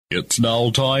It's now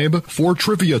time for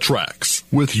Trivia Tracks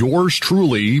with yours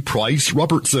truly, Price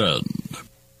Robertson.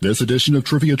 This edition of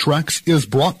Trivia Tracks is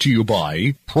brought to you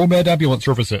by ProMed Ambulance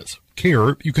Services,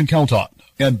 care you can count on,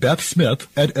 and Beth Smith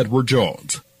at Edward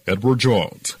Jones. Edward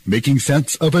Jones, making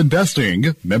sense of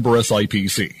investing, member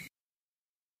SIPC.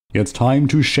 It's time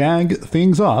to shag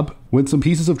things up with some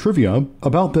pieces of trivia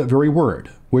about that very word,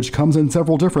 which comes in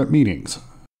several different meanings.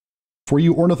 For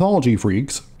you ornithology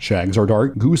freaks, shags are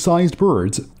dark, goose-sized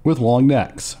birds with long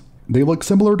necks. They look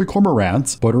similar to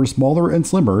cormorants, but are smaller and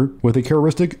slimmer with a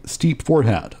characteristic steep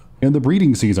forehead. In the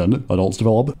breeding season, adults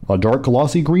develop a dark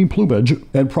glossy green plumage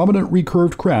and prominent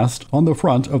recurved crest on the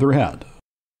front of their head.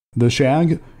 The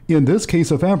shag, in this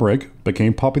case a fabric,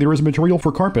 became popular as material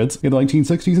for carpets in the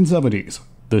 1960s and 70s.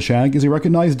 The shag is a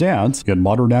recognized dance in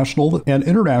modern national and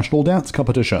international dance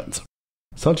competitions.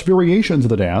 Such variations of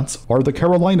the dance are the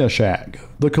Carolina shag,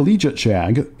 the collegiate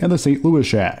shag, and the St. Louis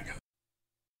shag.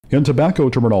 In tobacco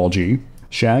terminology,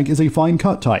 shag is a fine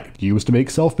cut type used to make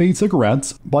self-made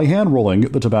cigarettes by hand rolling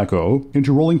the tobacco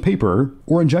into rolling paper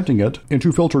or injecting it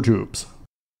into filter tubes.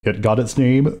 It got its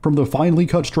name from the finely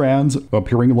cut strands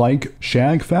appearing like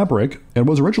shag fabric and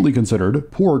was originally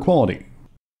considered poor quality.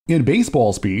 In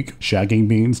baseball speak, shagging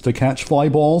means to catch fly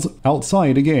balls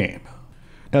outside a game.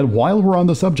 And while we're on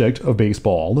the subject of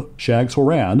baseball, Shag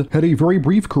Horan had a very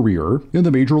brief career in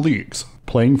the major leagues,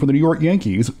 playing for the New York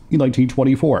Yankees in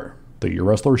 1924. The year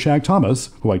wrestler Shag Thomas,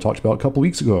 who I talked about a couple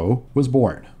weeks ago, was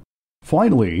born.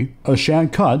 Finally, a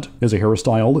shag cut is a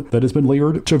hairstyle that has been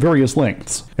layered to various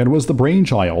lengths, and was the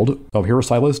brainchild of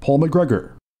hairstylist Paul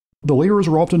McGregor. The layers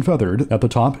are often feathered at the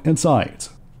top and sides.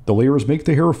 The layers make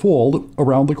the hair fold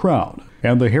around the crown,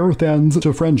 and the hair thins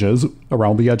to fringes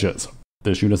around the edges.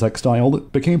 This unisex style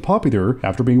became popular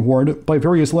after being worn by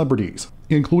various celebrities,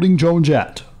 including Joan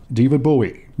Jett, David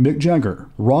Bowie, Mick Jagger,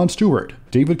 Rod Stewart,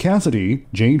 David Cassidy,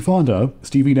 Jane Fonda,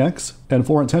 Stevie Nicks, and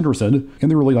Florence Henderson in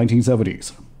the early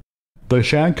 1970s. The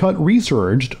shag cut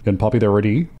resurged in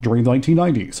popularity during the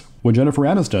 1990s, when Jennifer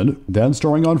Aniston, then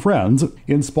starring on Friends,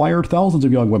 inspired thousands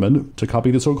of young women to copy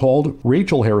the so-called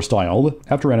Rachel hairstyle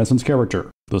after Aniston's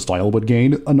character. The style would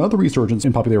gain another resurgence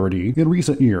in popularity in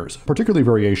recent years, particularly a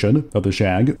variation of the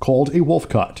shag called a wolf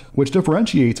cut, which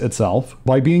differentiates itself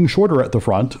by being shorter at the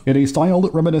front in a style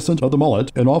reminiscent of the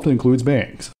mullet and often includes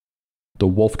bangs. The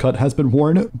wolf cut has been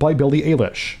worn by Billie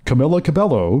Eilish, Camila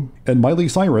Cabello, and Miley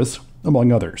Cyrus,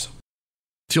 among others.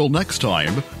 Till next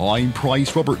time, I'm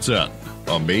Price Robertson.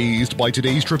 Amazed by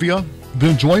today's trivia?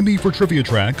 Then join me for Trivia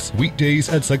Tracks weekdays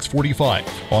at 6:45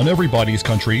 on Everybody's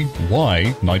Country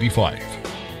Y95.